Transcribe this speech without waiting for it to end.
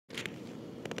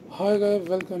Hi guys,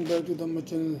 welcome back to my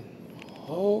channel.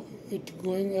 How it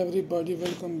going everybody?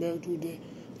 Welcome back today.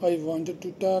 I wanted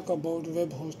to talk about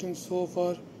web hosting. So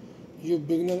far, you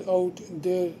beginner out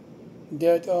there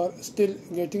that are still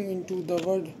getting into the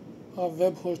world of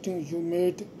web hosting, you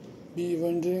might be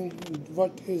wondering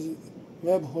what is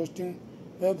web hosting.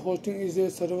 Web hosting is a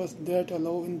service that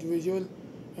allows individual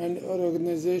and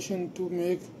organization to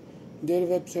make their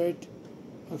website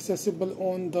accessible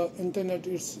on the internet.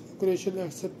 It's crucial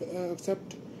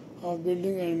except of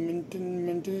building and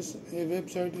maintenance a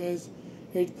website as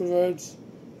it provides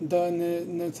the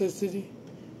necessary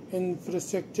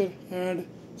infrastructure and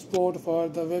support for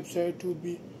the website to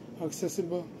be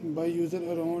accessible by users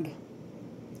around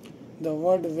the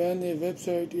world. When a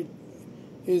website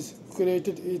is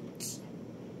created, it's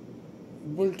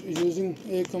built using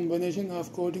a combination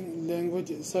of coding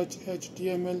languages such as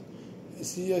HTML,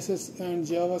 CSS and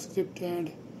JavaScript,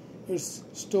 and it's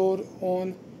stored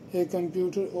on a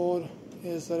computer or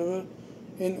a server.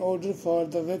 In order for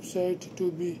the website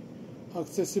to be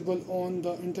accessible on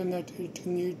the internet, it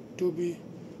needs to be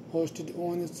hosted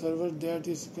on a server that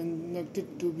is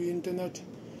connected to the internet,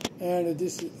 and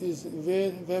this is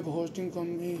where web hosting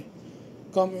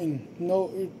come in. Now,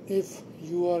 if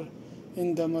you are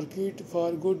in the market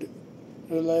for good,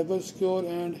 reliable, secure,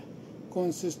 and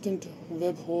consistent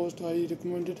web host, I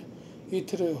recommended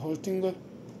either Hostinger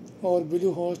or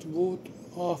Bluehost. Both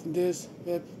of these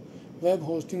web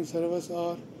hosting services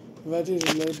are very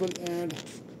reliable, and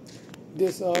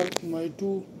these are my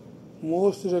two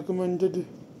most recommended.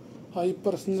 I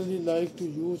personally like to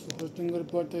use Hostinger,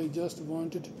 but I just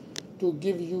wanted to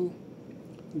give you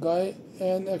guy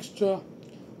an extra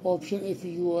option if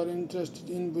you are interested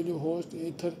in Bluehost.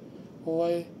 Either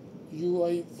way you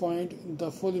I find the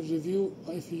full review.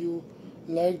 If you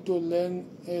like to learn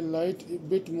a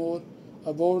bit more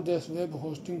about this web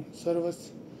hosting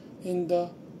service, in the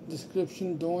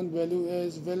description down below,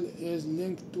 as well as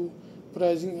link to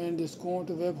pricing and discount.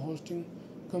 Web hosting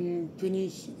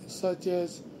companies such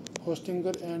as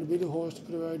Hostinger and Bluehost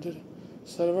provider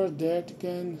servers that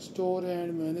can store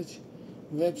and manage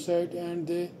website, and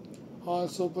they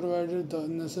also provided the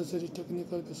necessary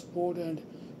technical support and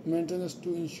maintenance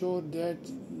to ensure that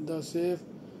the safe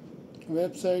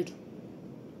website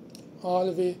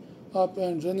all way up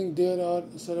and running. There are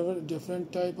several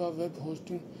different type of web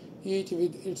hosting, each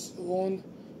with its own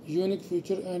unique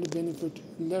feature and benefit.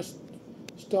 Let's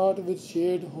start with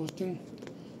shared hosting.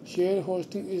 Shared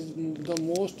hosting is the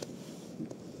most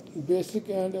basic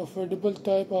and affordable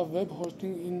type of web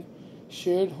hosting. In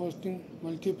shared hosting,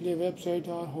 multiple websites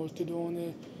are hosted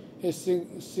on a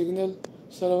single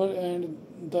server, and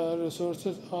the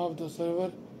resources of the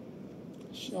server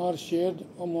are shared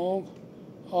among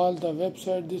all the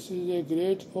websites. This is a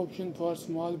great option for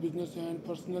small business and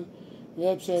personal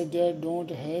websites that don't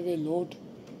have a lot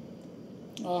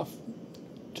of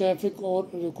traffic or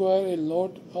require a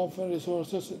lot of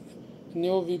resources.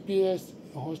 New VPS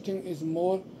hosting is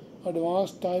more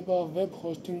advanced type of web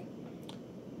hosting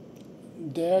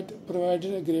that provides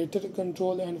greater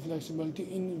control and flexibility.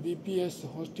 In VPS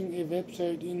hosting, a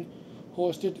website is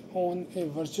hosted on a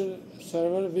virtual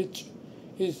server, which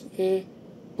is a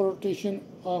partition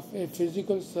of a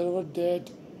physical server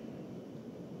that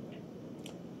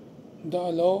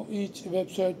allow each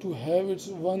website to have its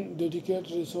own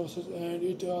dedicated resources, and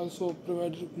it also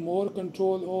provides more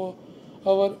control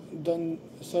over the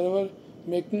server,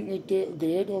 making it a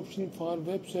great option for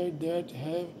websites that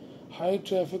have high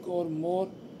traffic or more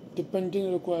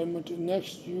depending requirement.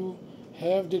 Next, you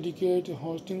have dedicated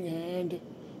hosting, and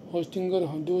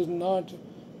Hostinger does not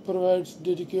provide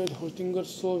dedicated Hostinger,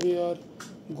 so we are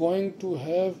going to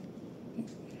have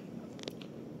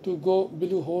to go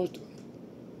Bluehost.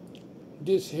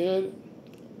 This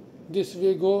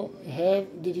we go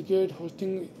have dedicated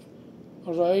hosting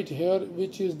right here,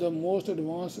 which is the most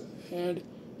advanced and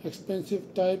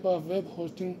expensive type of web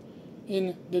hosting.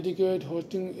 In dedicated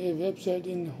hosting, a website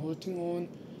in hosting on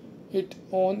its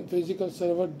own physical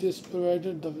server. This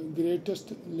provided the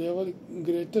greatest level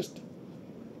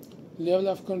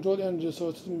of control and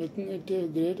resources, making it a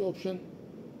great option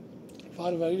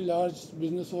for very large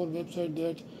business or website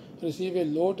that receive a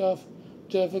lot of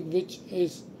traffic, which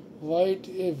is why it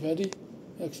a very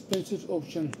expensive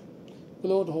option.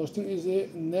 Cloud hosting is a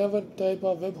newer type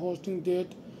of web hosting that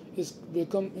is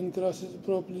become increasingly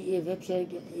properly. A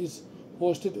website is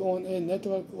hosted on a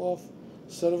network of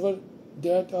servers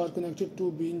that are connected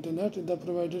to the internet. The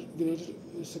provider greater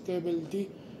scalability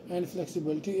and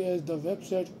flexibility, as the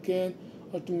website can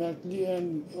automatically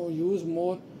and use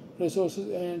more resources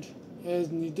and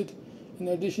as needed. In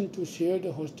addition to shared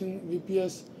hosting,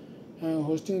 VPS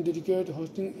hosting, dedicated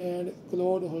hosting, and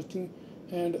cloud hosting,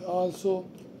 and also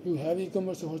you have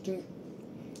e-commerce hosting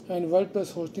and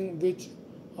WordPress hosting, which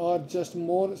are just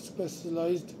more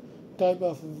specialized type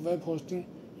of web hosting.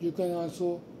 You can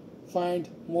also find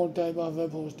more type of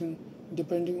web hosting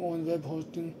depending on web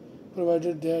hosting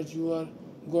provider that you are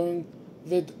going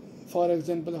with. For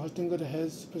example, Hostinger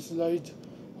has specialized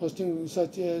hosting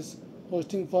such as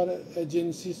hosting for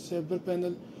agencies,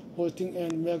 CyberPanel hosting,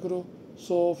 and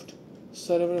Microsoft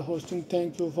server hosting.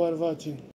 Thank you for watching.